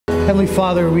Heavenly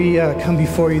Father, we come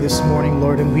before you this morning,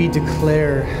 Lord, and we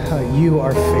declare you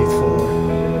are faithful,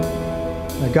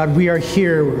 Lord. God, we are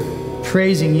here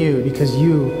praising you because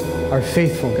you are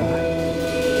faithful, God.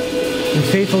 You're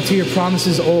faithful to your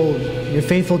promises old. You're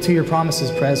faithful to your promises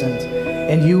present.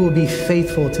 And you will be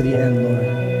faithful to the end,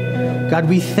 Lord. God,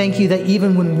 we thank you that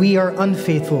even when we are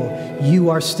unfaithful, you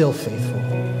are still faithful.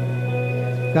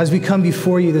 God, as we come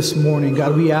before you this morning,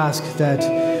 God, we ask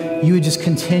that you would just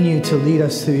continue to lead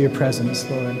us through your presence,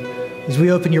 Lord. As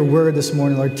we open your word this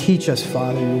morning, Lord, teach us,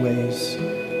 Father, your ways.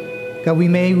 God,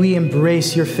 may we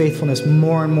embrace your faithfulness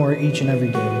more and more each and every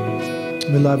day.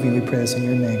 We love you. We pray this in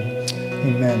your name.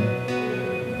 Amen.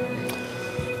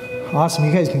 Awesome.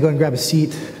 You guys can go and grab a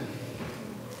seat.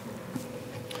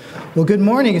 Well, good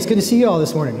morning. It's good to see you all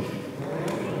this morning.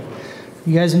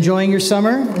 You guys enjoying your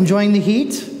summer? Enjoying the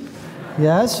heat?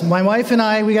 Yes. My wife and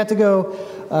I, we got to go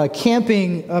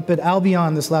camping up at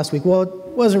Albion this last week. Well, it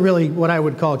wasn't really what I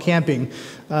would call camping.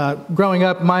 Growing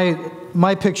up,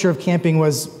 my picture of camping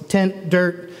was tent,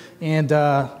 dirt, and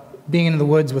being in the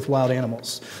woods with wild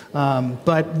animals.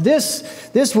 But this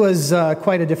was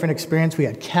quite a different experience. We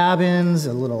had cabins,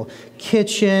 a little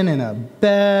kitchen, and a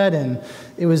bed, and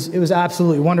it was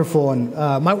absolutely wonderful. And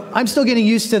I'm still getting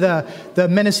used to the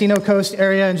Mendocino coast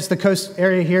area and just the coast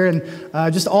area here,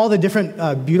 and just all the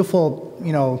different beautiful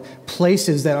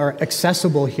places that are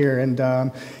accessible here.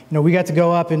 And we got to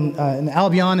go up in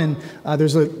Albion, and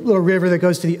there's a little river that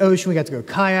goes to the ocean. We got to go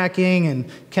kayaking and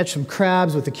catch some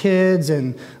crabs with the kids,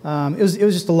 and it was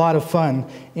just a lot of fun.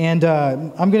 And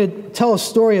I'm going to tell a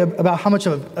story about how much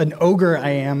of an ogre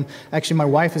I am. Actually, my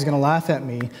wife is going to laugh at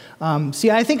me. See,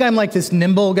 I think I'm like this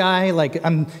nimble guy. Like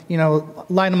I'm,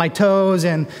 lying on my toes,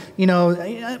 and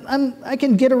I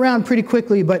can get around pretty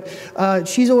quickly. But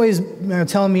she's always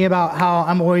telling me about how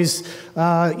I'm always,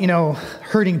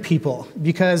 hurting people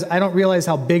because I don't realize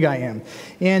how big I am.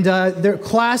 And the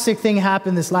classic thing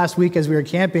happened this last week as we were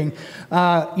camping.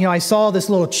 I saw this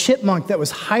little chipmunk that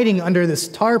was hiding under this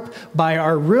tarp by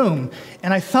our room.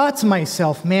 And I thought to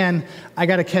myself, man, I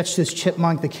got to catch this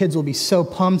chipmunk. The kids will be so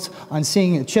pumped on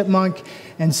seeing a chipmunk.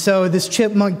 And so this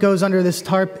chipmunk goes under this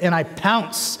tarp, and I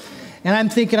pounce. And I'm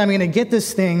thinking I'm going to get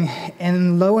this thing.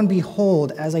 And lo and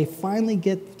behold, as I finally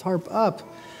get the tarp up,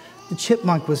 the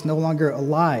chipmunk was no longer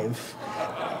alive.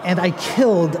 And I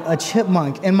killed a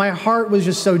chipmunk. And my heart was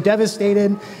just so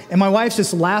devastated. And my wife's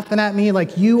just laughing at me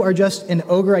like, you are just an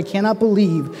ogre. I cannot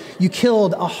believe you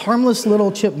killed a harmless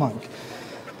little chipmunk.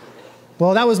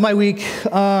 Well, that was my week.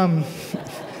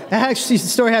 Actually, the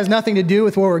story has nothing to do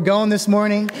with where we're going this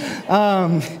morning.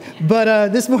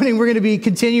 But this morning we're going to be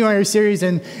continuing our series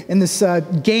in this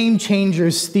Game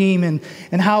Changers theme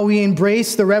and how we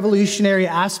embrace the revolutionary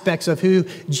aspects of who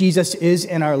Jesus is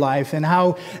in our life, and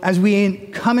how as we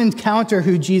come encounter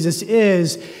who Jesus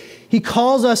is, he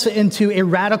calls us into a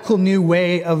radical new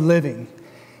way of living.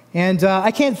 And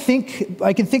I can think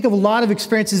of a lot of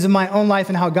experiences in my own life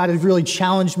and how God has really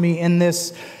challenged me in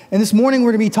this. And this morning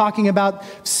we're going to be talking about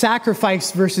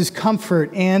sacrifice versus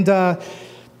comfort. And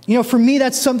for me,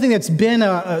 that's something that's been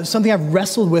something I've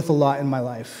wrestled with a lot in my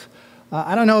life.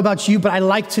 I don't know about you, but I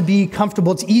like to be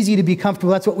comfortable. It's easy to be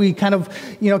comfortable. That's what we kind of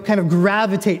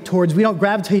gravitate towards. We don't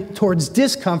gravitate towards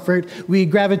discomfort. We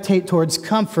gravitate towards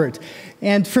comfort.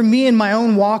 And for me, in my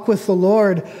own walk with the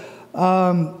Lord,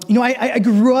 I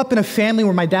grew up in a family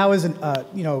where my dad was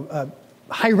a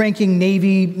high-ranking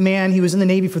Navy man. He was in the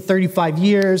Navy for 35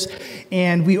 years,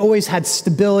 and we always had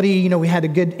stability. We had a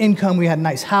good income. We had a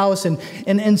nice house.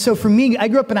 And so for me, I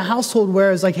grew up in a household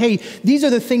where it's like, hey, these are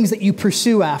the things that you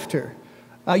pursue after.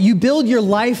 You build your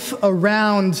life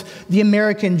around the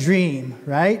American dream,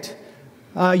 right?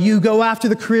 You go after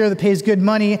the career that pays good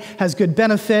money, has good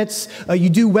benefits. You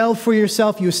do well for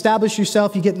yourself. You establish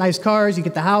yourself. You get nice cars. You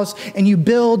get the house. And you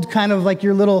build kind of like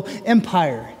your little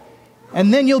empire.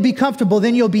 And then you'll be comfortable.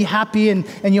 Then you'll be happy. And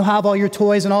you'll have all your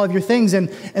toys and all of your things. And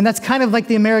that's kind of like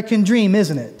the American dream,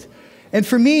 isn't it? And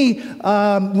for me,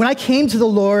 when I came to the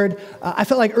Lord, I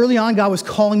felt like early on God was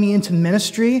calling me into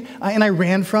ministry. And I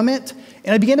ran from it.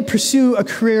 And I began to pursue a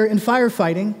career in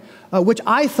firefighting, which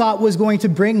I thought was going to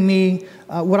bring me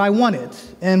what I wanted,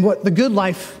 and what the good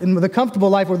life and the comfortable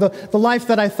life, or the life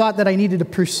that I thought that I needed to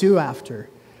pursue after.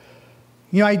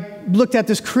 I looked at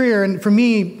this career, and for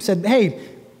me, said, hey,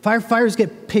 firefighters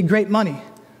get paid great money.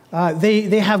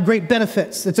 They have great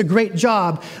benefits. It's a great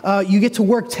job. You get to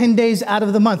work 10 days out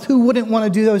of the month. Who wouldn't want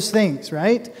to do those things,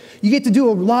 right? You get to do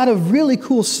a lot of really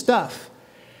cool stuff.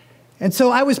 And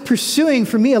so I was pursuing,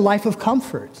 for me, a life of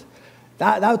comfort.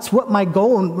 That's what my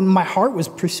goal and my heart was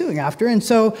pursuing after. And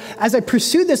so as I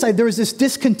pursued this, there was this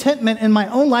discontentment in my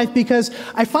own life because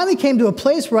I finally came to a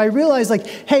place where I realized, like,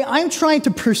 hey, I'm trying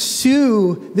to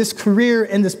pursue this career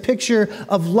and this picture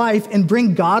of life and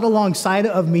bring God alongside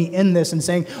of me in this and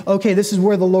saying, okay, this is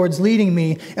where the Lord's leading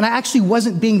me. And I actually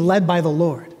wasn't being led by the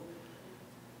Lord.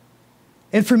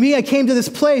 And for me, I came to this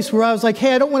place where I was like,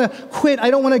 hey, I don't want to quit. I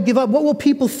don't want to give up. What will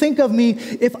people think of me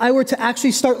if I were to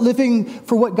actually start living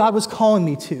for what God was calling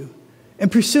me to and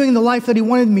pursuing the life that he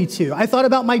wanted me to? I thought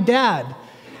about my dad.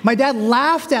 My dad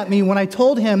laughed at me when I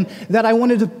told him that I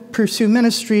wanted to pursue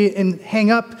ministry and hang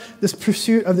up this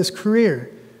pursuit of this career.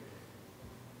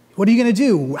 What are you going to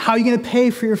do? How are you going to pay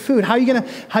for your food? How are you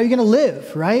going to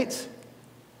live, right?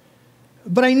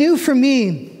 But I knew for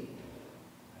me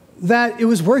that it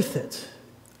was worth it.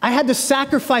 I had to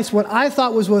sacrifice what I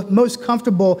thought was most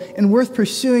comfortable and worth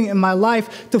pursuing in my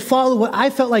life to follow what I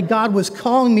felt like God was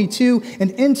calling me to and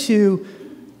into,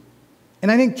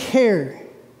 and I didn't care.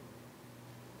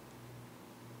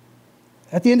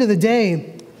 At the end of the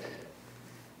day,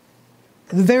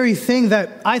 the very thing that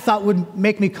I thought would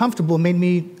make me comfortable made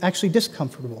me actually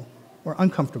discomfortable or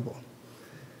uncomfortable.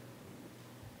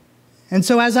 And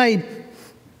so as I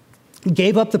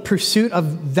gave up the pursuit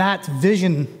of that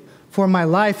vision for my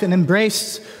life and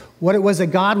embraced what it was that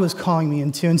God was calling me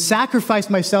into and sacrificed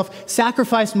myself,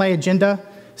 sacrificed my agenda,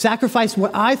 sacrificed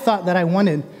what I thought that I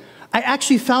wanted, I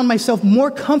actually found myself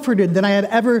more comforted than I had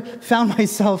ever found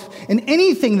myself in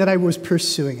anything that I was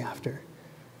pursuing after.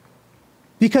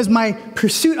 Because my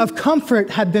pursuit of comfort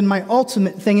had been my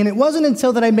ultimate thing, and it wasn't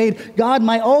until that I made God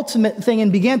my ultimate thing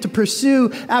and began to pursue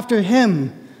after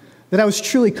him that I was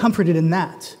truly comforted in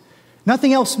that.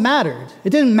 Nothing else mattered. It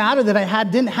didn't matter that I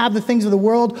didn't have the things of the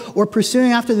world or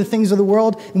pursuing after the things of the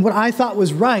world and what I thought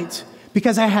was right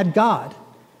because I had God.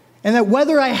 And that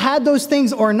whether I had those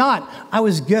things or not, I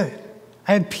was good.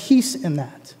 I had peace in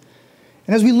that.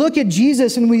 And as we look at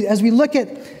Jesus and as we look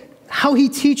at how he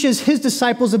teaches his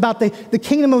disciples about the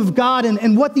kingdom of God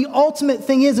and what the ultimate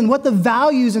thing is and what the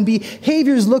values and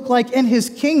behaviors look like in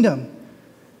his kingdom,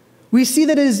 we see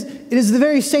that it is the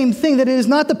very same thing, that it is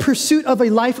not the pursuit of a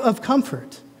life of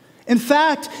comfort. In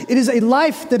fact, it is a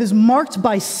life that is marked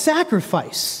by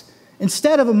sacrifice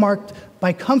instead of marked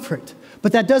by comfort.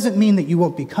 But that doesn't mean that you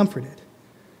won't be comforted.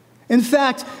 In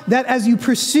fact, that as you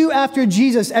pursue after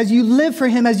Jesus, as you live for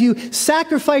him, as you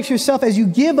sacrifice yourself, as you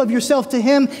give of yourself to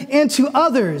him and to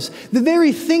others, the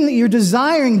very thing that you're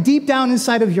desiring deep down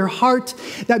inside of your heart,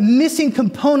 that missing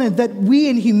component that we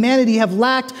in humanity have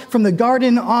lacked from the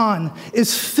garden on,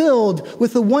 is filled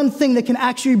with the one thing that can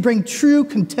actually bring true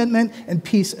contentment and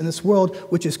peace in this world,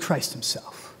 which is Christ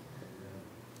himself.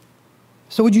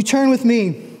 So would you turn with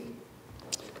me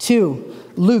to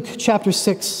Luke chapter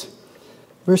 6,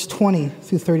 verse 20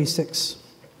 through 36.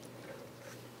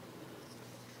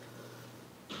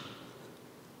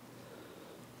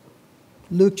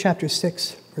 Luke chapter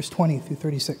 6, verse 20 through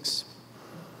 36.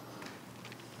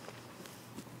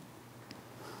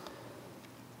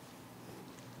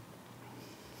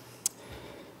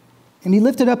 And he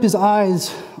lifted up his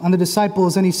eyes on the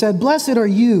disciples, and he said, "Blessed are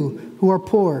you who are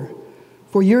poor,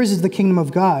 for yours is the kingdom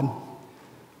of God.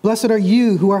 Blessed are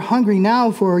you who are hungry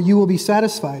now, for you will be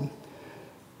satisfied.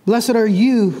 Blessed are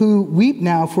you who weep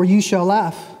now, for you shall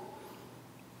laugh.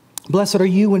 Blessed are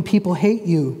you when people hate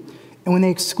you, and when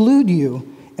they exclude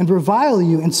you, and revile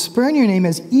you, and spurn your name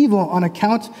as evil on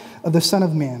account of the Son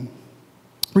of Man.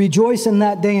 Rejoice in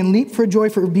that day, and leap for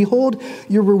joy, for behold,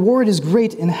 your reward is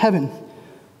great in heaven.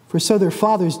 For so their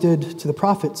fathers did to the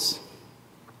prophets.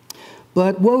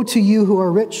 But woe to you who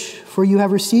are rich, for you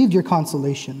have received your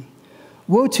consolation.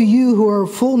 Woe to you who are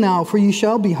full now, for you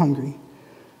shall be hungry.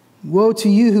 Woe to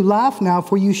you who laugh now,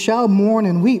 for you shall mourn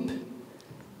and weep.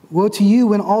 Woe to you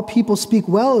when all people speak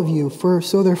well of you, for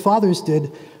so their fathers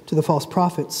did to the false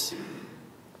prophets.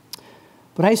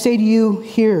 But I say to you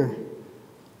here,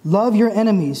 love your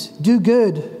enemies, do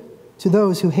good to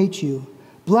those who hate you.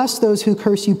 Bless those who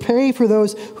curse you, pray for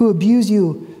those who abuse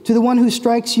you. To the one who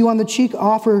strikes you on the cheek,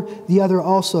 offer the other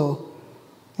also.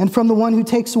 And from the one who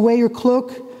takes away your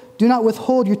cloak, do not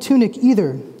withhold your tunic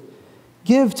either.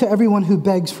 Give to everyone who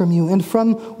begs from you, and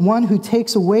from one who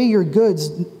takes away your goods,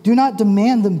 do not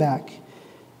demand them back.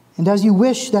 And as you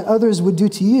wish that others would do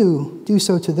to you, do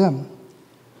so to them.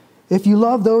 If you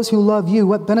love those who love you,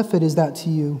 what benefit is that to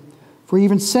you? For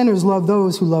even sinners love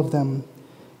those who love them.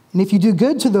 And if you do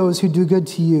good to those who do good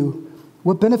to you,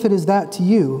 what benefit is that to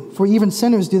you? For even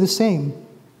sinners do the same.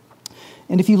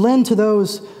 And if you lend to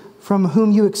those from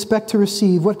whom you expect to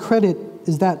receive, what credit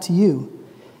is that to you?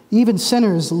 Even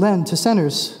sinners lend to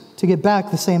sinners to get back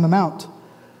the same amount.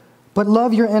 But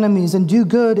love your enemies and do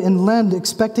good and lend,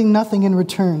 expecting nothing in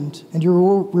return, and your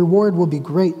reward will be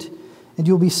great, and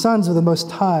you will be sons of the Most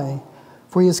High,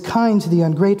 for he is kind to the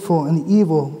ungrateful and the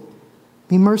evil.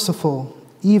 Be merciful,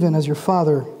 even as your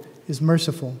Father is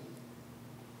merciful.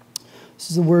 This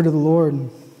is the word of the Lord.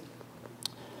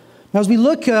 Now, as we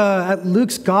look at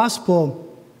Luke's gospel,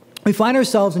 we find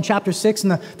ourselves in chapter 6 in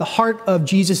the heart of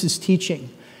Jesus' teaching.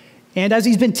 And as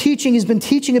he's been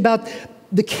teaching about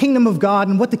the kingdom of God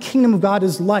and what the kingdom of God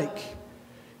is like.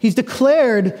 He's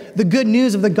declared the good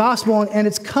news of the gospel, and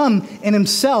it's come in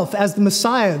himself as the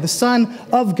Messiah, the Son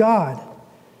of God.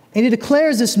 And he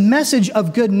declares this message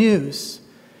of good news.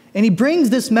 And he brings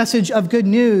this message of good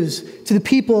news to the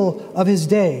people of his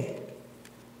day.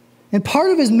 And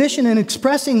part of his mission in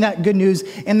expressing that good news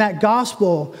and that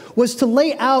gospel was to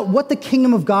lay out what the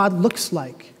kingdom of God looks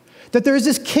like. That there is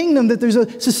this kingdom, that there's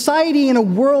a society and a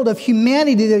world of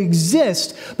humanity that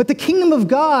exists, but the kingdom of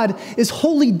God is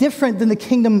wholly different than the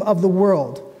kingdom of the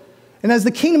world. And as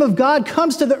the kingdom of God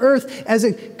comes to the earth, as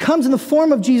it comes in the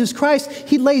form of Jesus Christ,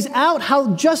 he lays out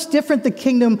how just different the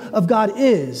kingdom of God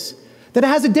is. That it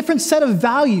has a different set of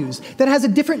values, that it has a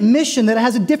different mission, that it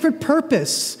has a different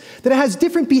purpose, that it has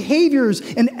different behaviors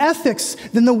and ethics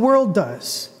than the world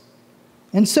does.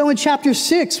 And so in chapter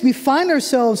 6, we find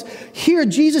ourselves here,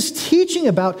 Jesus teaching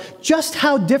about just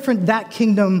how different that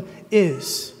kingdom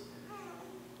is.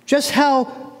 Just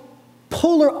how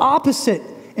polar opposite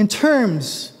in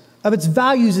terms of its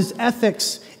values, its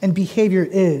ethics, and behavior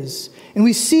is. And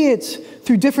we see it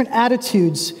through different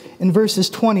attitudes in verses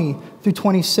 20 through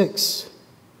 26.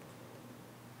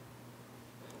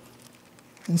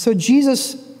 And so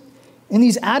Jesus, in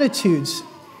these attitudes,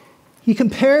 he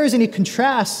compares and he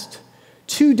contrasts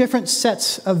two different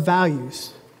sets of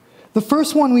values. The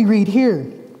first one we read here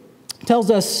tells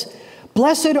us,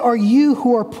 "Blessed are you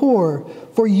who are poor,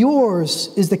 for yours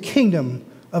is the kingdom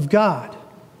of God."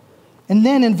 And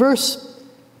then in verse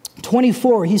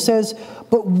 24, he says,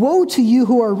 "But woe to you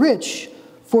who are rich,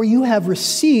 for you have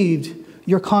received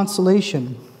your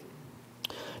consolation."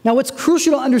 Now, what's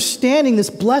crucial to understanding this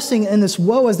blessing and this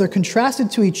woe as they're contrasted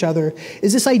to each other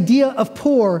is this idea of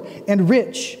poor and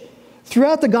rich.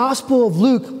 Throughout the Gospel of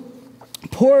Luke,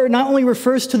 poor not only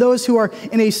refers to those who are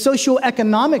in a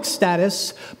socioeconomic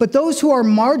status, but those who are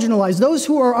marginalized, those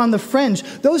who are on the fringe,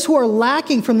 those who are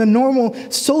lacking from the normal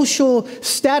social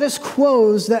status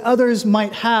quos that others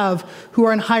might have who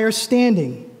are in higher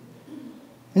standing.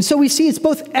 And so we see it's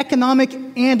both economic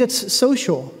and it's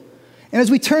social. And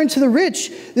as we turn to the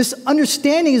rich, this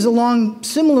understanding is along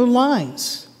similar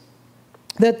lines.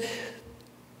 That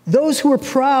those who are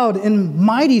proud and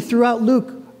mighty throughout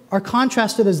Luke are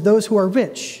contrasted as those who are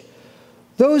rich.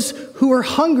 Those who are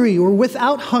hungry or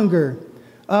without hunger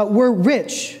were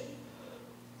rich.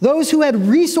 Those who had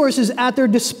resources at their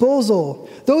disposal,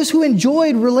 those who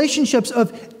enjoyed relationships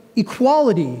of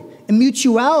equality and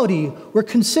mutuality were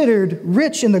considered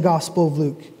rich in the Gospel of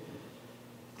Luke.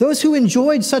 Those who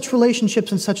enjoyed such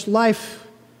relationships and such life,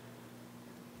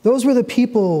 those were the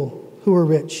people who were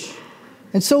rich.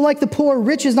 And so like the poor,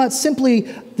 rich is not simply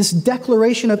this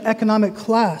declaration of economic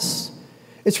class.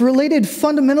 It's related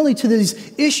fundamentally to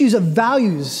these issues of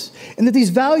values, and that these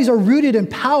values are rooted in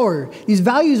power. These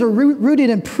values are rooted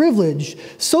in privilege,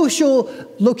 social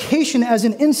location as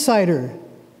an insider,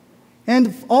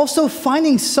 and also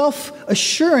finding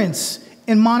self-assurance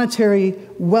in monetary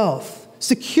wealth,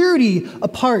 security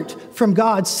apart from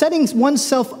God, setting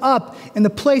oneself up in the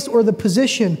place or the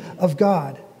position of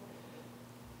God.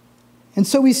 And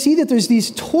so we see that there's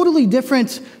these totally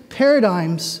different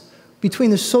paradigms between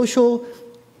the social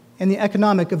and the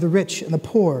economic of the rich and the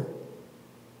poor.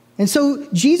 And so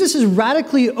Jesus is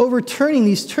radically overturning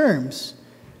these terms.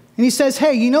 And he says,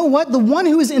 hey, you know what? The one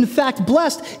who is in fact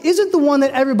blessed isn't the one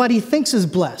that everybody thinks is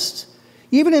blessed.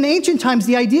 Even in ancient times,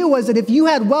 the idea was that if you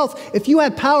had wealth, if you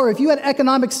had power, if you had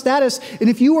economic status, and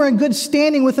if you were in good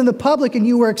standing within the public and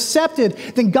you were accepted,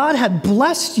 then God had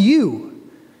blessed you.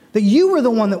 That you were the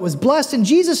one that was blessed. And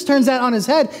Jesus turns that on his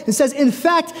head and says, in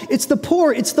fact, it's the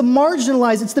poor, it's the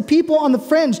marginalized, it's the people on the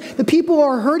fringe, the people who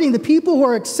are hurting, the people who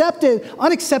are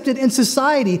unaccepted in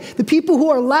society, the people who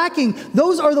are lacking,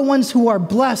 those are the ones who are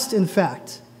blessed, in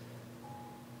fact.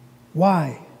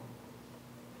 Why?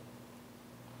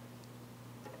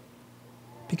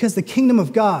 Because the kingdom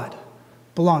of God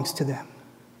belongs to them.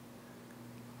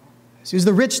 So it was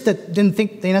the rich that didn't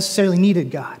think they necessarily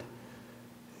needed God.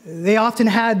 They often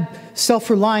had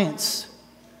self-reliance.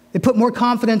 They put more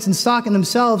confidence and stock in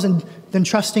themselves than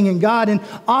trusting in God. And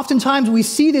oftentimes we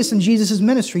see this in Jesus'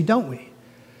 ministry, don't we?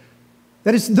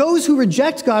 That it's those who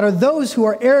reject God are those who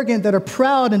are arrogant, that are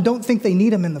proud and don't think they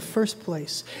need him in the first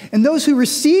place. And those who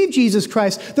receive Jesus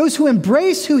Christ, those who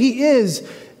embrace who he is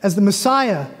as the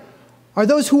Messiah, are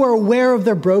those who are aware of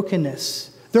their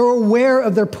brokenness. They're aware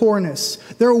of their poorness.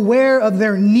 They're aware of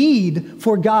their need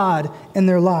for God in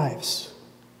their lives.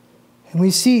 And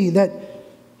we see that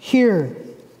here,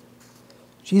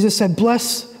 Jesus said,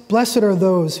 Blessed are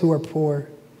those who are poor.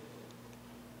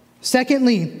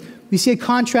 Secondly, we see a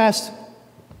contrast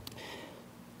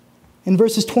in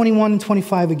verses 21 and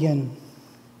 25 again.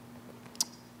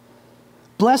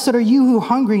 Blessed are you who are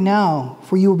hungry now,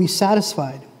 for you will be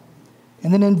satisfied.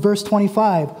 And then in verse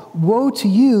 25, woe to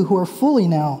you who are full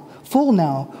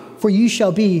now, for you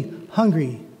shall be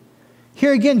hungry.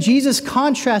 Here again, Jesus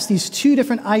contrasts these two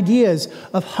different ideas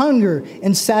of hunger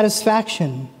and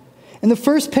satisfaction. In the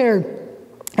first pair,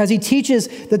 as he teaches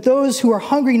that those who are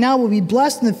hungry now will be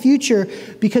blessed in the future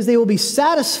because they will be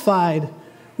satisfied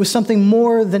with something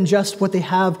more than just what they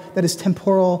have that is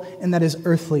temporal and that is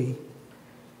earthly.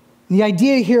 And the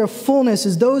idea here of fullness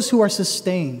is those who are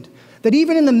sustained. That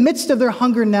even in the midst of their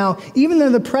hunger now, even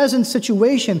in the present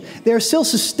situation, they are still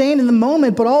sustained in the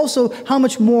moment, but also how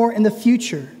much more in the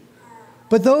future.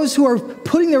 But those who are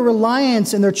putting their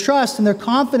reliance and their trust and their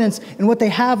confidence in what they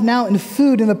have now in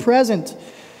food in the present,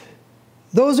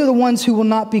 those are the ones who will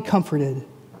not be comforted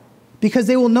because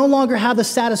they will no longer have the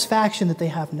satisfaction that they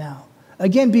have now.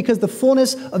 Again, because the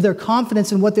fullness of their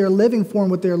confidence in what they're living for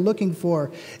and what they're looking for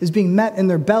is being met in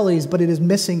their bellies, but it is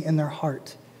missing in their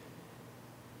heart.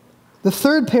 The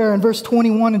third pair in verse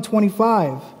 21 and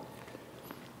 25,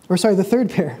 the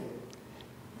third pair.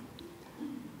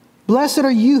 Blessed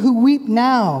are you who weep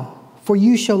now, for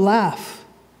you shall laugh.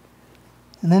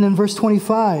 And then in verse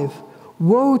 25,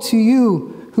 woe to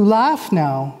you who laugh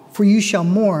now, for you shall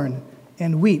mourn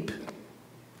and weep.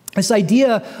 This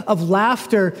idea of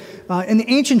laughter in the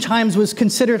ancient times was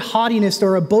considered haughtiness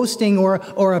or a boasting or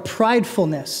a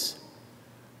pridefulness.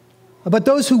 But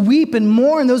those who weep and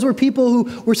mourn, those were people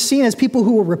who were seen as people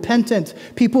who were repentant,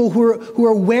 people who were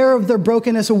aware of their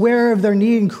brokenness, aware of their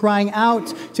need, and crying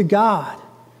out to God.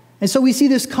 And so we see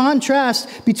this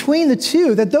contrast between the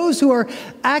two, that those who are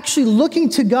actually looking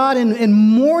to God and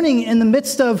mourning in the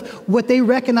midst of what they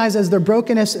recognize as their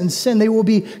brokenness and sin, they will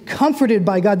be comforted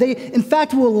by God. They, in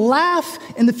fact, will laugh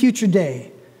in the future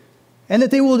day, and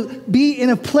that they will be in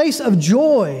a place of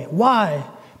joy. Why?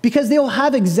 Because they will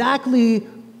have exactly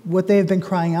what they have been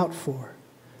crying out for.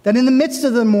 That in the midst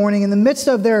of the mourning, in the midst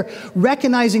of their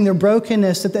recognizing their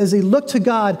brokenness, that as they look to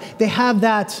God, they have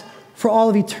that for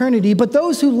all of eternity. But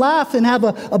those who laugh and have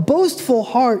a boastful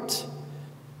heart,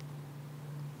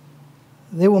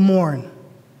 they will mourn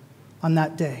on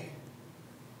that day.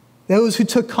 Those who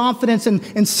took confidence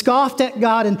and scoffed at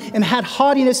God and had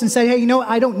haughtiness and said, hey,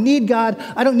 I don't need God.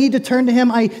 I don't need to turn to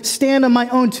him. I stand on my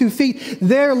own 2 feet.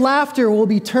 Their laughter will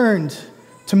be turned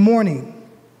to mourning.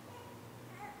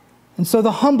 And so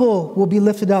the humble will be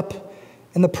lifted up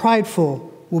and the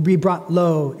prideful will be brought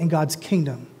low in God's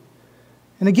kingdom.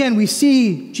 And again, we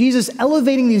see Jesus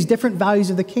elevating these different values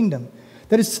of the kingdom.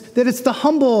 That it's the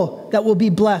humble that will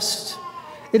be blessed.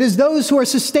 It is those who are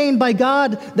sustained by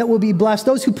God that will be blessed.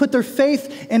 Those who put their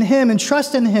faith in him and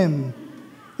trust in him.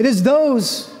 It is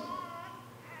those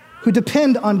who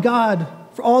depend on God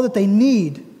for all that they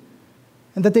need.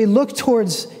 And that they look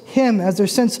towards him as their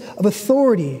sense of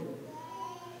authority.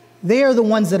 They are the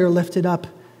ones that are lifted up.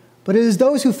 But it is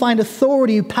those who find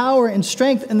authority, power, and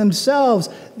strength in themselves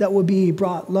that will be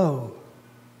brought low.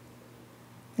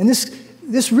 And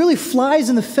this really flies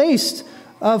in the face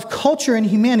of culture and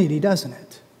humanity, doesn't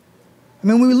it? I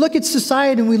mean, when we look at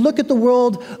society and we look at the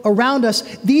world around us,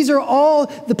 these are all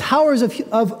the powers of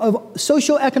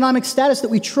socioeconomic status that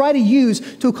we try to use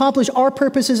to accomplish our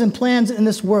purposes and plans in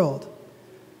this world.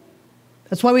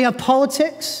 That's why we have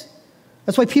politics.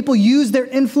 That's why people use their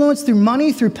influence through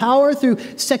money, through power, through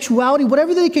sexuality,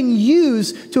 whatever they can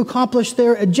use to accomplish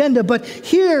their agenda. But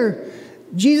here,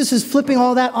 Jesus is flipping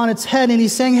all that on its head, and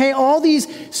he's saying, hey, all these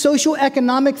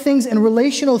socioeconomic things and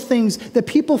relational things that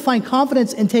people find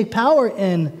confidence and take power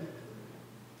in,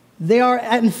 they are,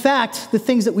 in fact, the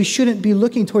things that we shouldn't be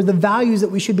looking toward, the values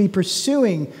that we should be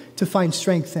pursuing to find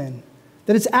strength in.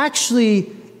 That it's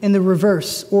actually in the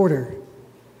reverse order.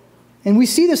 And we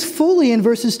see this fully in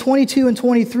verses 22 and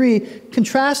 23,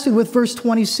 contrasted with verse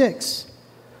 26,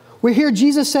 where here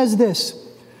Jesus says this,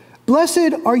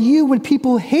 blessed are you when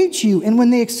people hate you and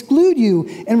when they exclude you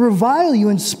and revile you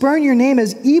and spurn your name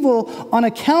as evil on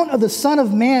account of the Son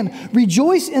of Man.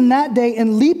 Rejoice in that day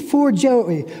and leap for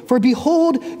joy, for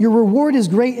behold, your reward is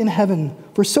great in heaven,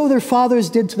 for so their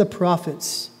fathers did to the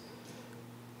prophets.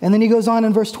 And then he goes on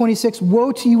in verse 26,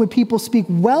 woe to you when people speak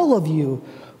well of you,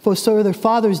 for so their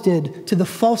fathers did to the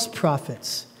false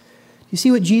prophets. You see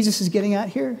what Jesus is getting at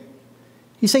here?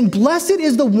 He's saying, blessed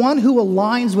is the one who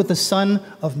aligns with the Son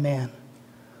of Man.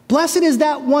 Blessed is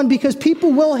that one, because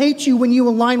people will hate you when you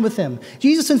align with him.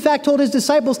 Jesus, in fact, told his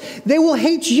disciples, they will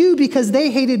hate you because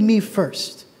they hated me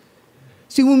first.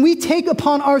 See, when we take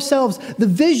upon ourselves the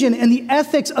vision and the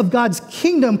ethics of God's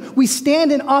kingdom, we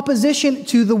stand in opposition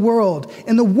to the world.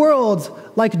 And the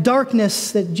world, like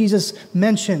darkness that Jesus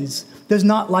mentions, does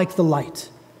not like the light.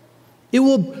 It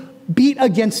will beat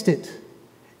against it.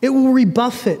 It will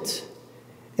rebuff it.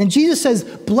 And Jesus says,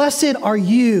 blessed are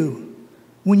you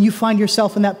when you find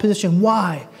yourself in that position.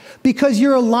 Why? Because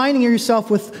you're aligning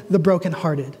yourself with the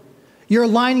brokenhearted. You're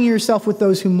aligning yourself with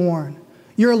those who mourn.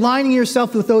 You're aligning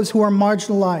yourself with those who are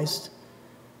marginalized.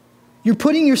 You're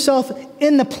putting yourself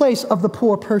in the place of the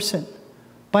poor person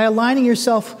by aligning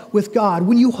yourself with God.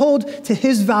 When you hold to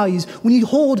his values, when you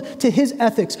hold to his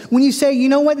ethics, when you say, you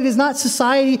know what, it is not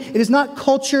society, it is not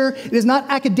culture, it is not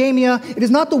academia, it is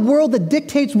not the world that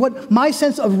dictates what my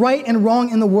sense of right and wrong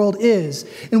in the world is,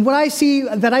 and what I see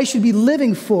that I should be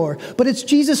living for, but it's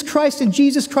Jesus Christ and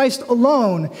Jesus Christ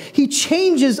alone. He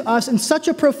changes us in such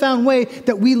a profound way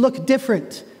that we look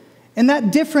different. And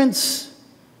that difference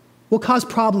will cause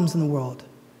problems in the world.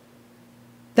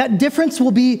 That difference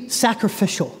will be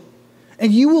sacrificial,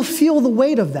 and you will feel the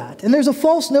weight of that. And there's a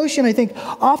false notion, I think,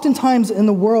 oftentimes in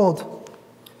the world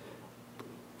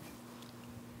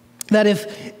that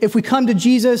if we come to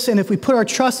Jesus and if we put our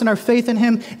trust and our faith in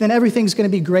him, then everything's going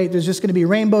to be great. There's just going to be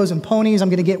rainbows and ponies. I'm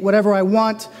going to get whatever I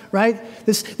want, right?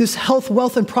 This health,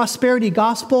 wealth, and prosperity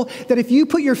gospel, that if you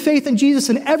put your faith in Jesus,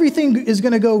 then everything is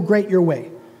going to go great your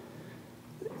way.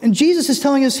 And Jesus is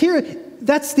telling us here,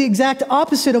 that's the exact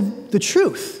opposite of the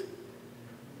truth.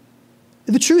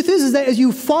 The truth is that as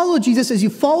you follow Jesus, as you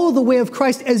follow the way of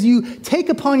Christ, as you take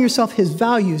upon yourself his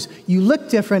values, you look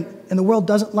different and the world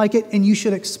doesn't like it, and you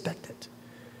should expect it.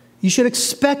 You should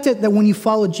expect it that when you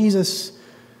follow Jesus,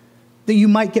 that you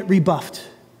might get rebuffed.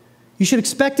 You should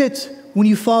expect it when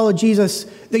you follow Jesus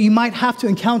that you might have to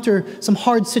encounter some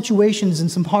hard situations and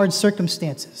some hard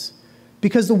circumstances,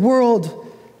 because the world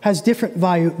has different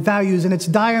values, and it's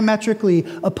diametrically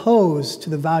opposed to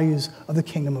the values of the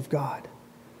kingdom of God.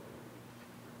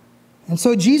 And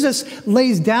so Jesus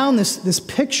lays down this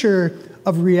picture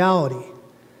of reality.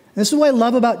 And this is what I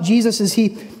love about Jesus, is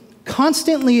he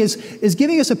constantly is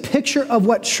giving us a picture of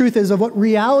what truth is, of what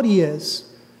reality is.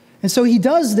 And so he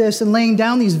does this in laying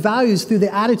down these values through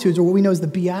the attitudes, or what we know as the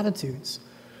Beatitudes.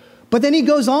 But then he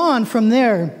goes on from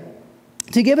there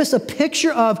to give us a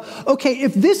picture of, okay,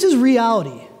 if this is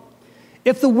reality,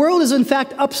 if the world is in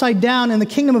fact upside down and the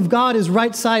kingdom of God is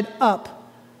right side up,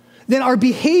 then our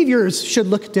behaviors should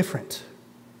look different.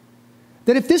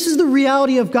 That if this is the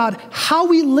reality of God, how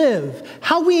we live,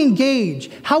 how we engage,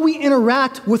 how we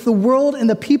interact with the world and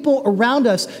the people around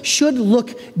us should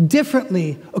look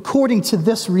differently according to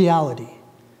this reality.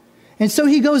 And so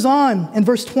he goes on in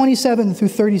verse 27 through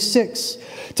 36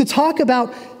 to talk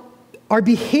about our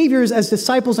behaviors as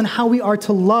disciples and how we are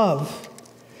to love.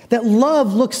 That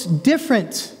love looks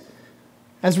different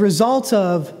as a result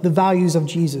of the values of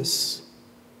Jesus.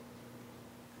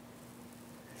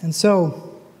 And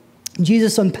so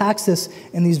Jesus unpacks this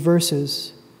in these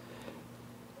verses.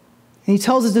 And he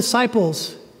tells his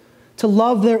disciples to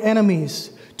love their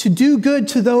enemies, to do good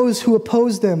to those who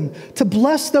oppose them, to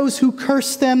bless those who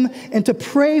curse them, and to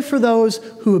pray for those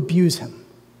who abuse him.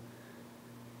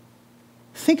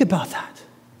 Think about that.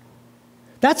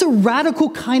 That's a radical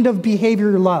kind of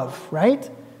behavior love, right?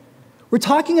 We're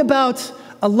talking about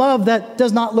a love that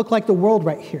does not look like the world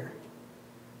right here.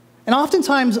 And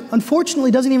oftentimes,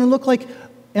 unfortunately, doesn't even look like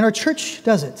in our church,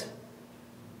 does it?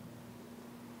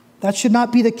 That should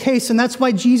not be the case, and that's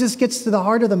why Jesus gets to the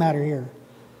heart of the matter here.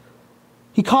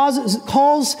 He calls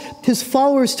his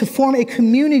followers to form a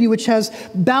community which has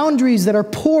boundaries that are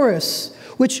porous,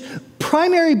 which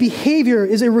primary behavior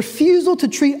is a refusal to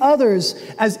treat others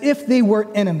as if they were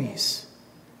enemies.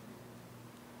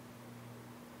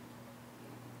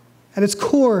 At its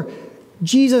core,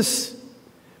 Jesus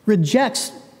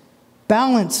rejects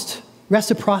balanced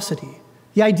reciprocity.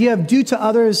 The idea of do to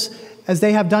others as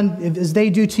they have done, as they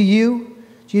do to you.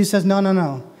 Jesus says,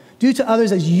 no. Do to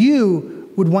others as you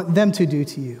would want them to do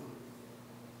to you.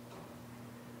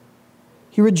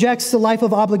 He rejects the life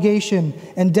of obligation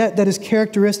and debt that is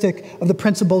characteristic of the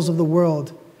principles of the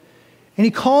world. And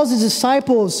he calls his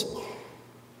disciples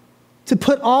to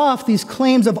put off these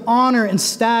claims of honor and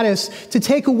status, to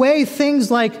take away things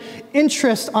like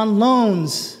interest on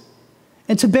loans,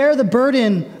 and to bear the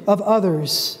burden of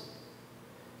others.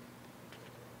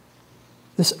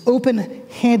 this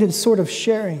open-handed sort of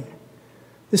sharing.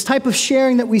 This type of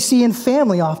sharing that we see in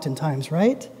family oftentimes,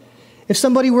 right? If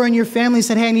somebody were in your family and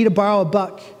said, hey, I need to borrow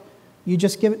 $1, you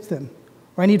just give it to them.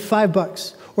 Or I need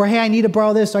 $5. Or hey, I need to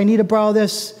borrow this, or I need to borrow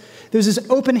this. There's this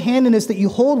open-handedness that you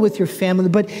hold with your family.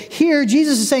 But here,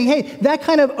 Jesus is saying, hey, that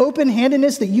kind of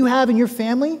open-handedness that you have in your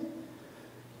family,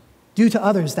 do to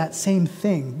others that same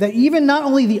thing. That even not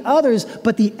only the others,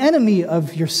 but the enemy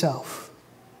of yourself.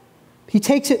 He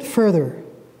takes it further.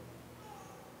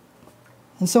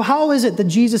 And so how is it that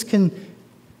Jesus can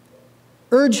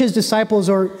urge his disciples,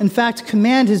 or in fact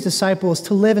command his disciples,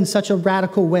 to live in such a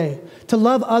radical way, to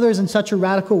love others in such a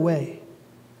radical way?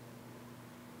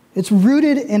 It's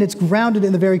rooted and it's grounded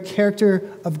in the very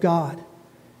character of God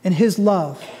and his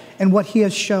love and what he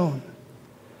has shown.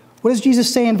 What does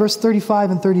Jesus say in verse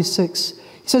 35 and 36?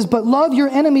 He says, but love your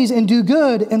enemies and do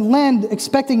good and lend,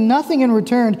 expecting nothing in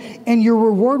return, and your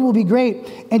reward will be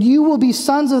great, and you will be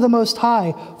sons of the Most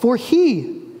High, for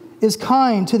he is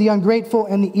kind to the ungrateful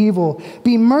and the evil.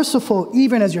 Be merciful,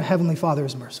 even as your heavenly Father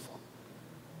is merciful.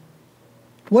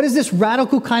 What is this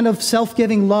radical kind of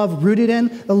self-giving love rooted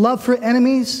in? The love for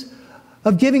enemies,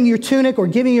 of giving your tunic or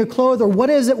giving your clothes, or what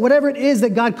is it, whatever it is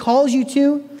that God calls you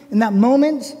to in that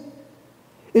moment.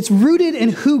 It's rooted in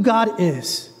who God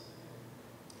is.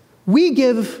 We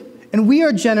give and we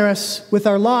are generous with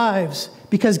our lives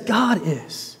because God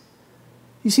is.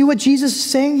 You see what Jesus is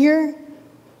saying here?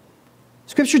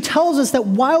 Scripture tells us that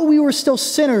while we were still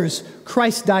sinners,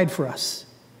 Christ died for us.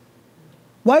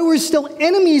 While we were still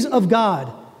enemies of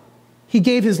God, he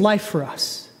gave his life for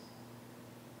us.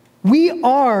 We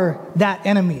are that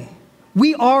enemy.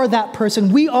 We are that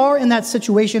person. We are in that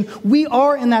situation. We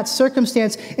are in that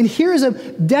circumstance. And here is a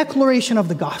declaration of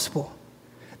the gospel.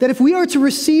 That if we are to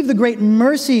receive the great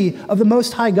mercy of the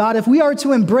Most High God, if we are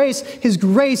to embrace his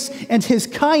grace and his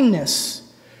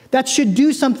kindness, that should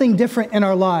do something different in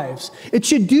our lives. It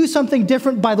should do something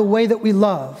different by the way that we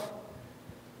love.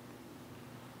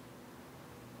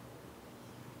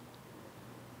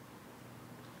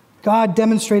 God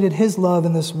demonstrated his love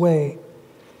in this way,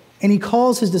 and he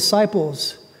calls his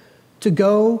disciples to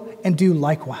go and do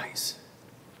likewise.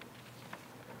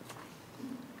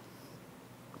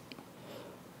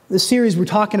 This series, we're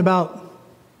talking about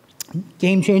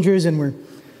game changers, and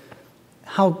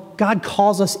how God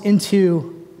calls us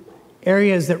into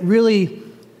areas that really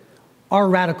are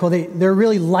radical. They're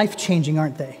really life-changing,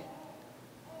 aren't they?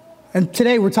 And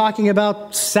today we're talking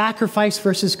about sacrifice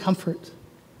versus comfort.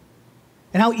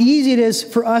 And how easy it is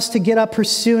for us to get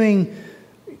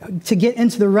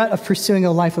into the rut of pursuing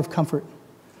a life of comfort.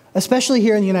 Especially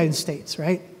here in the United States,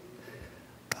 right?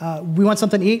 We want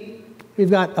something to eat. We've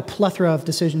got a plethora of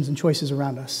decisions and choices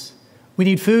around us. We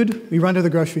need food, we run to the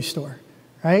grocery store,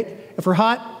 right? If we're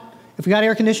hot, if we got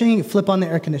air conditioning, you flip on the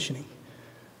air conditioning.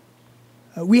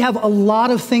 We have a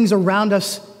lot of things around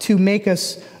us to make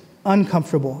us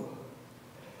uncomfortable.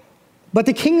 But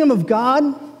the kingdom of God,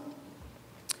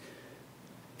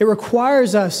 it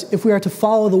requires us, if we are to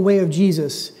follow the way of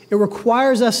Jesus, it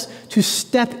requires us to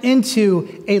step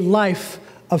into a life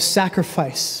of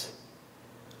sacrifice.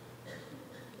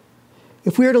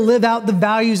 If we are to live out the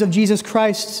values of Jesus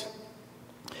Christ,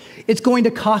 it's going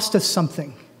to cost us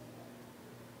something.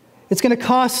 It's going to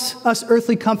cost us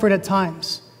earthly comfort at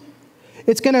times.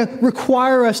 It's going to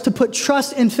require us to put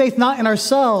trust and faith not in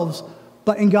ourselves,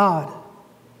 but in God.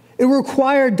 It will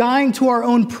require dying to our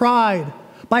own pride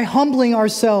by humbling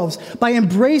ourselves, by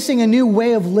embracing a new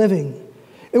way of living.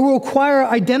 It will require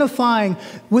identifying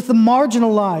with the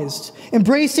marginalized,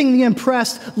 embracing the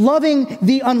oppressed, loving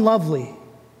the unlovely.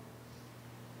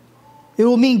 It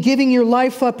will mean giving your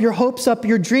life up, your hopes up,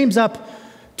 your dreams up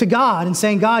to God and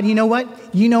saying, God, you know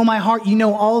what? You know my heart, you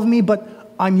know all of me,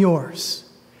 but I'm yours.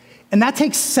 And that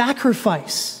takes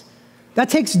sacrifice. That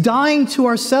takes dying to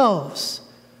ourselves.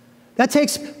 That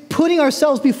takes putting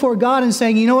ourselves before God and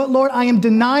saying, you know what, Lord, I am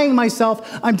denying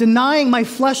myself. I'm denying my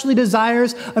fleshly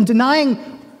desires. I'm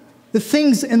denying the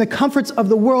things and the comforts of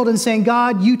the world and saying,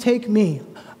 God, you take me.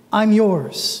 I'm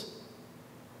yours.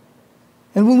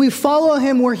 And when we follow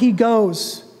him where he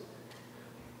goes,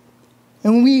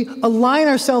 and when we align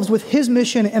ourselves with his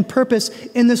mission and purpose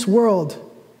in this world,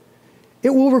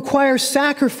 it will require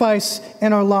sacrifice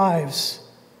in our lives.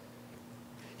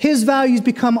 His values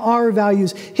become our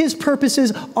values. His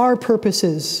purposes, our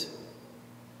purposes.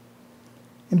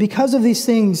 And because of these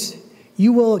things,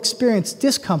 you will experience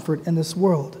discomfort in this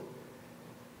world.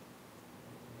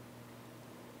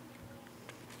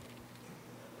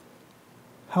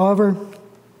 However,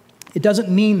 it doesn't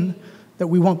mean that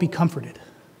we won't be comforted.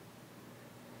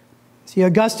 See,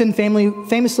 Augustine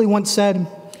famously once said,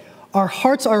 our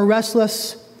hearts are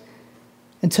restless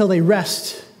until they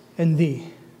rest in thee.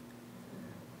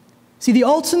 See, the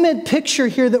ultimate picture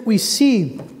here that we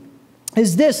see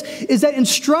is that in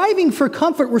striving for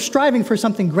comfort, we're striving for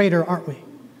something greater, aren't we?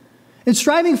 In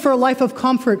striving for a life of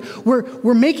comfort,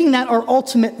 we're making that our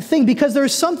ultimate thing, because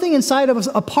there's something inside of us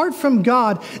apart from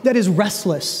God that is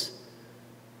restless.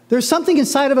 There's something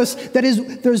inside of us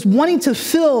there's wanting to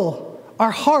fill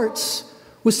our hearts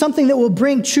with something that will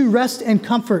bring true rest and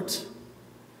comfort.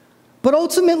 But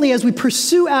ultimately, as we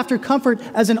pursue after comfort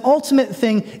as an ultimate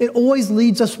thing, it always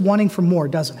leads us wanting for more,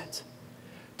 doesn't it?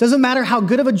 Doesn't matter how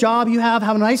good of a job you have,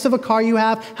 how nice of a car you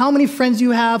have, how many friends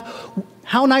you have,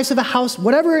 how nice of a house,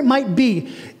 whatever it might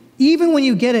be, even when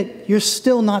you get it, you're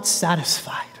still not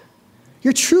satisfied.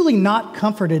 You're truly not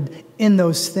comforted in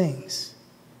those things.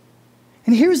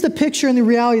 And here's the picture and the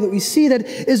reality that we see, that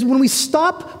is when we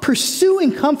stop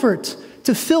pursuing comfort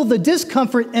to fill the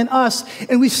discomfort in us,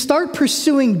 and we start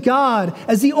pursuing God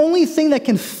as the only thing that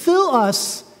can fill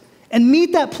us and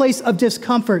meet that place of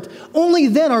discomfort, only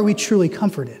then are we truly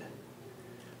comforted.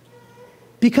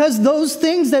 Because those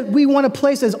things that we want to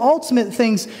place as ultimate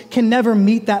things can never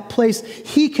meet that place.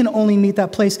 He can only meet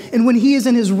that place. And when he is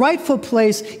in his rightful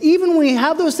place, even when we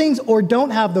have those things or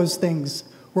don't have those things,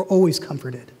 we're always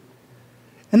comforted.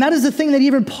 And that is the thing that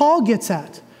even Paul gets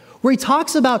at, where he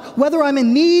talks about whether I'm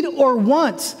in need or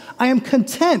want, I am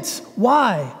content.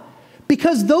 Why?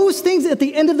 Because those things at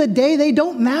the end of the day, they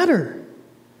don't matter.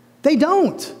 They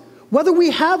don't. Whether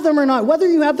we have them or not, whether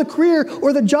you have the career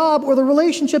or the job or the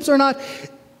relationships or not,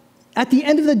 at the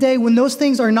end of the day, when those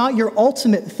things are not your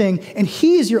ultimate thing and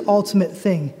he is your ultimate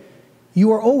thing,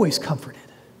 you are always comforted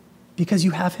because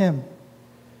you have him.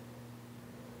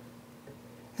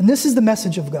 And this is the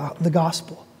message of God, the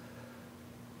gospel.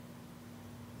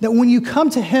 That when you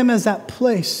come to him as that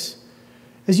place,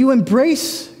 as you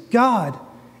embrace God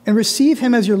and receive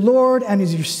him as your Lord and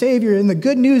as your Savior and the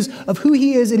good news of who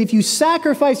he is, and if you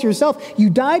sacrifice yourself,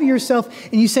 you die to yourself,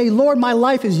 and you say, Lord, my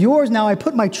life is yours now, I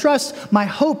put my trust, my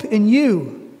hope in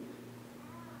you,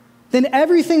 then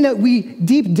everything that we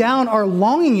deep down are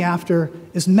longing after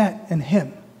is met in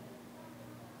him.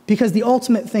 Because the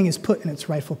ultimate thing is put in its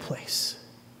rightful place.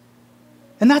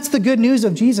 And that's the good news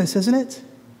of Jesus, isn't it?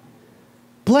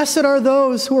 Blessed are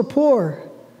those who are poor,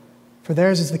 for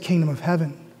theirs is the kingdom of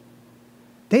heaven.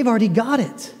 They've already got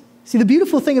it. See, the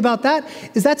beautiful thing about that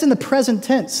is that's in the present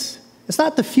tense. It's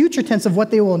not the future tense of what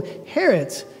they will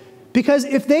inherit. Because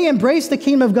if they embrace the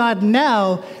kingdom of God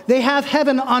now, they have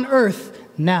heaven on earth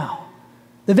now.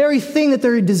 The very thing that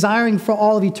they're desiring for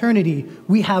all of eternity,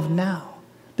 we have now.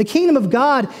 The kingdom of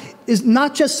God is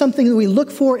not just something that we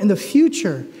look for in the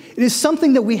future. It is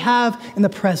something that we have in the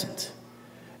present.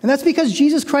 And that's because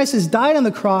Jesus Christ has died on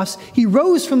the cross, he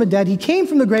rose from the dead, he came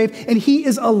from the grave, and he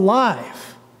is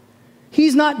alive.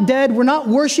 He's not dead. We're not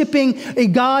worshiping a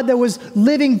God that was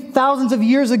living thousands of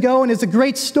years ago and it's a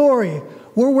great story.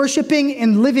 We're worshiping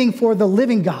and living for the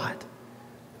living God.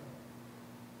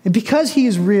 And because he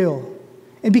is real,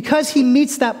 and because he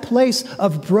meets that place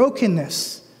of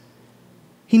brokenness,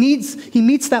 he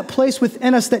meets that place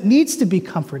within us that needs to be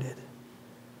comforted.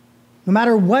 No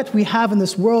matter what we have in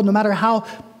this world, no matter how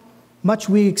much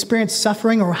we experience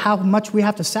suffering or how much we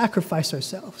have to sacrifice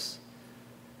ourselves,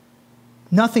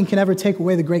 nothing can ever take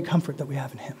away the great comfort that we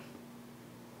have in him.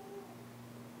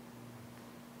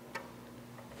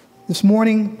 This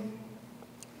morning,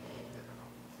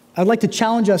 I'd like to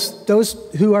challenge us, those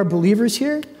who are believers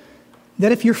here,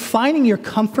 that if you're finding your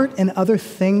comfort in other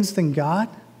things than God,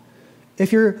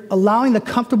 if you're allowing the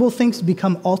comfortable things to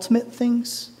become ultimate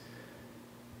things,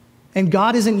 and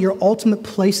God isn't your ultimate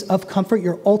place of comfort,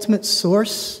 your ultimate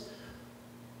source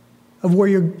of where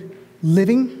you're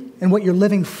living and what you're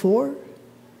living for,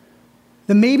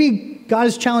 then maybe God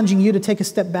is challenging you to take a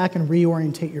step back and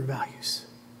reorientate your values.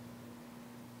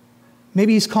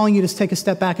 Maybe he's calling you to take a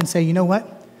step back and say, you know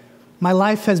what? My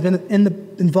life has been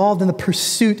involved in the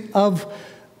pursuit of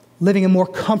living a more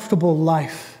comfortable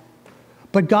life.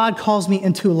 But God calls me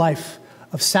into a life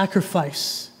of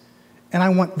sacrifice, and I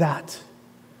want that.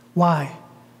 Why?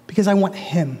 Because I want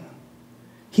him.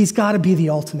 He's got to be the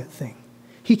ultimate thing.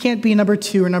 He can't be number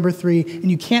 2 or number 3,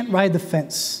 and you can't ride the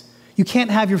fence. You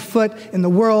can't have your foot in the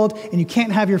world, and you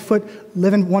can't have your foot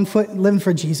living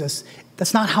for Jesus.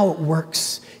 That's not how it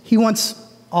works. He wants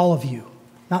all of you,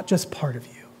 not just part of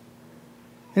you.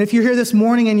 And if you're here this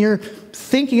morning and you're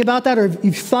thinking about that, or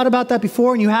you've thought about that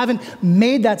before and you haven't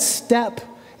made that step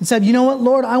and said, you know what,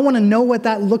 Lord, I want to know what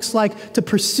that looks like to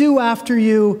pursue after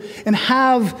you and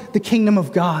have the kingdom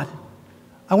of God.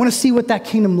 I want to see what that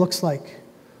kingdom looks like.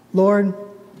 Lord,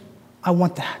 I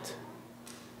want that.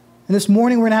 And this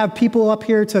morning we're going to have people up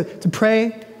here to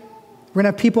pray. We're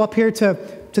going to have people up here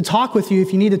to talk with you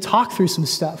if you need to talk through some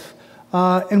stuff.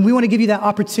 And we want to give you that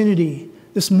opportunity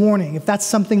this morning, if that's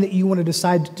something that you want to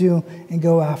decide to do and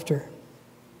go after.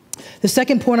 The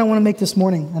second point I want to make this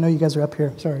morning, I know you guys are up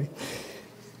here, sorry.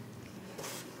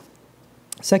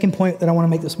 Second point that I want to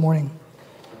make this morning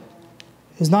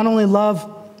is not only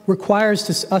love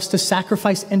requires us to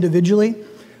sacrifice individually,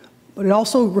 but it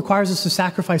also requires us to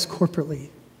sacrifice corporately.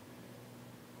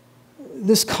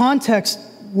 This context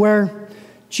where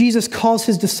Jesus calls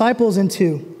his disciples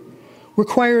into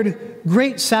required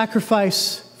great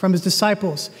sacrifice from his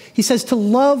disciples. He says to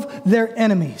love their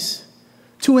enemies,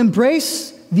 to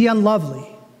embrace the unlovely,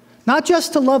 not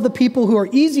just to love the people who are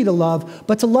easy to love,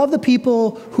 but to love the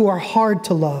people who are hard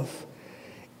to love.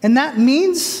 And that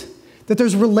means that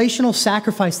there's relational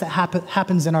sacrifice that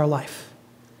happens in our life.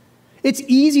 It's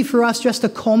easy for us just to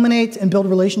culminate and build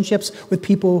relationships with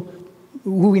people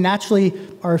who we naturally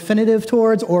are affinitive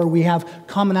towards or we have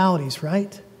commonalities,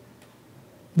 right?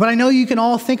 But I know you can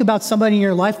all think about somebody in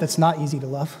your life that's not easy to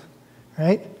love,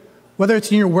 right? Whether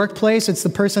it's in your workplace, it's the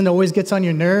person that always gets on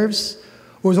your nerves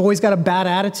or has always got a bad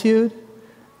attitude.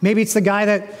 Maybe it's the guy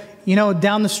that,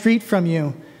 down the street from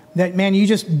you that, man, you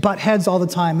just butt heads all the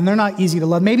time and they're not easy to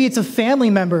love. Maybe it's a family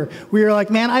member where you're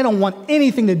like, man, I don't want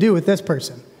anything to do with this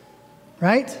person,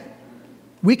 right?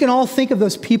 We can all think of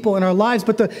those people in our lives,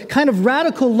 but the kind of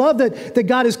radical love that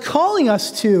God is calling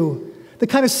us to, the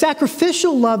kind of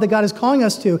sacrificial love that God is calling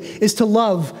us to, is to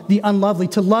love the unlovely,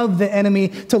 to love the enemy,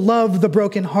 to love the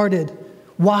brokenhearted.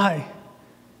 Why?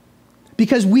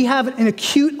 Because we have an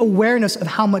acute awareness of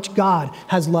how much God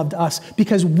has loved us,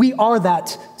 because we are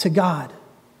that to God.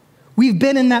 We've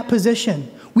been in that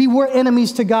position. We were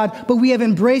enemies to God, but we have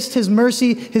embraced his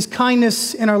mercy, his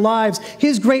kindness in our lives,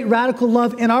 his great radical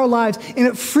love in our lives, and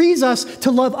it frees us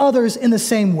to love others in the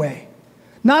same way,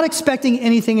 not expecting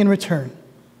anything in return.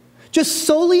 Just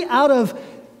solely out of,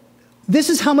 this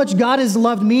is how much God has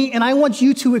loved me, and I want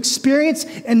you to experience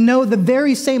and know the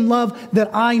very same love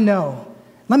that I know.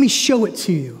 Let me show it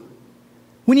to you.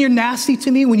 When you're nasty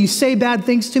to me, when you say bad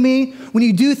things to me, when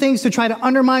you do things to try to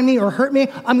undermine me or hurt me,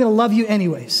 I'm going to love you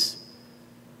anyways.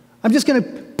 I'm just going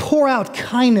to pour out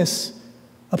kindness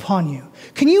upon you.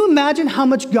 Can you imagine how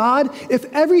much God, if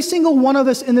every single one of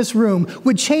us in this room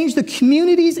would change the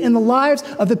communities and the lives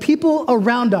of the people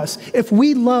around us if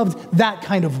we loved that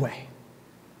kind of way?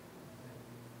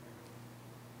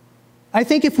 I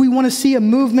think if we want to see a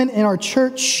movement in our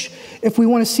church, if we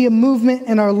want to see a movement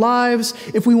in our lives,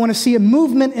 if we want to see a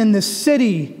movement in this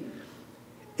city,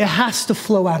 it has to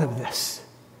flow out of this.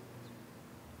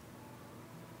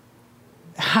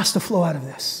 It has to flow out of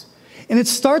this. And it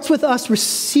starts with us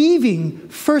receiving,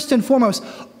 first and foremost,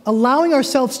 allowing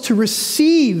ourselves to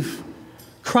receive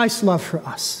Christ's love for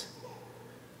us,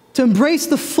 to embrace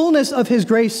the fullness of his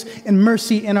grace and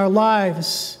mercy in our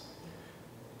lives.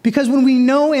 Because when we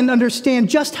know and understand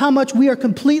just how much we are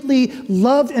completely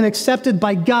loved and accepted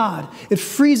by God, it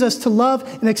frees us to love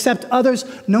and accept others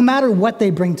no matter what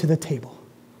they bring to the table.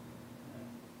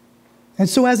 And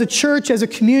so as a church, as a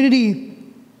community,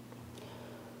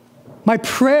 my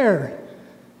prayer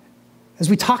as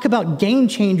we talk about game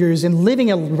changers and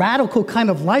living a radical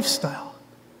kind of lifestyle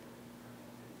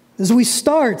is we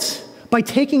start by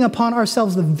taking upon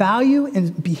ourselves the value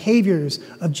and behaviors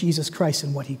of Jesus Christ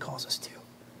and what he calls us to.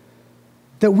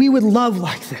 That we would love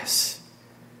like this.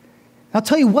 I'll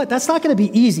tell you what, that's not going to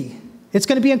be easy. It's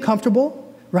going to be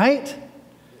uncomfortable, right?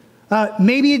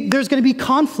 Maybe there's going to be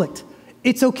conflict.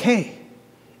 It's okay.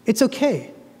 It's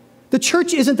okay. The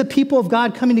church isn't the people of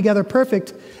God coming together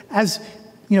perfect as,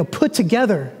 put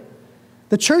together.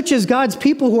 The church is God's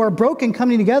people who are broken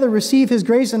coming together, receive his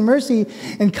grace and mercy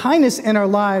and kindness in our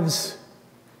lives.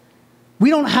 We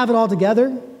don't have it all together.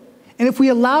 And if we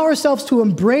allow ourselves to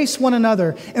embrace one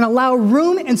another and allow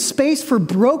room and space for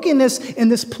brokenness in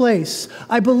this place,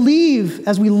 I believe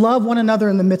as we love one another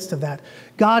in the midst of that,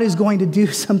 God is going to do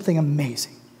something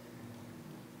amazing.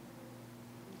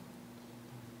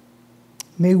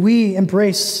 May we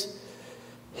embrace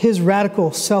his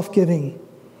radical, self-giving,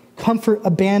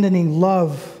 comfort-abandoning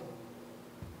love,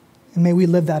 and may we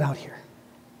live that out here.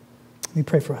 Let me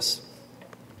pray for us.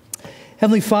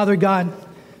 Heavenly Father, God,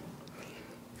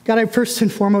 I first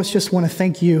and foremost just want to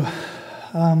thank you,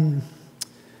 God,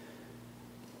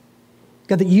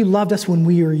 that you loved us when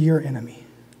we were your enemy.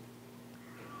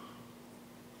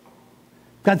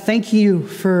 God, thank you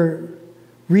for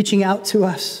reaching out to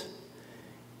us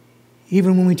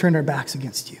even when we turned our backs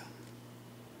against you.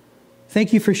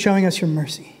 Thank you for showing us your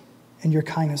mercy and your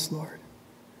kindness, Lord.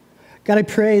 God, I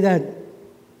pray that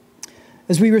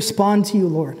as we respond to you,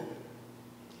 Lord,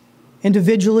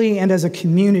 individually and as a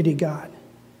community, God,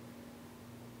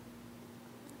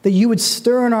 that you would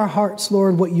stir in our hearts,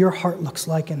 Lord, what your heart looks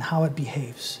like and how it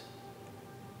behaves.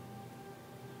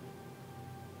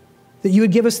 That you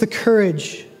would give us the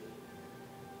courage,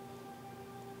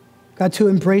 God, to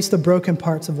embrace the broken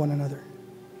parts of one another.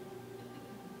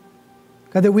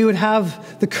 God, that we would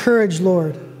have the courage,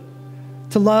 Lord,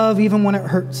 to love even when it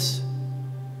hurts.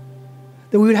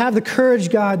 That we would have the courage,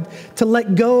 God, to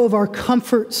let go of our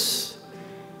comforts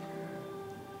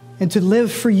and to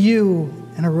live for you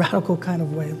in a radical kind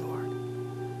of way, Lord.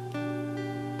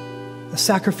 A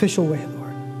sacrificial way,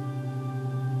 Lord.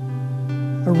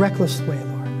 A reckless way,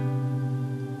 Lord.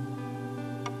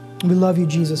 We love you,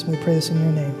 Jesus, and we pray this in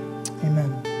your name.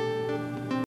 Amen.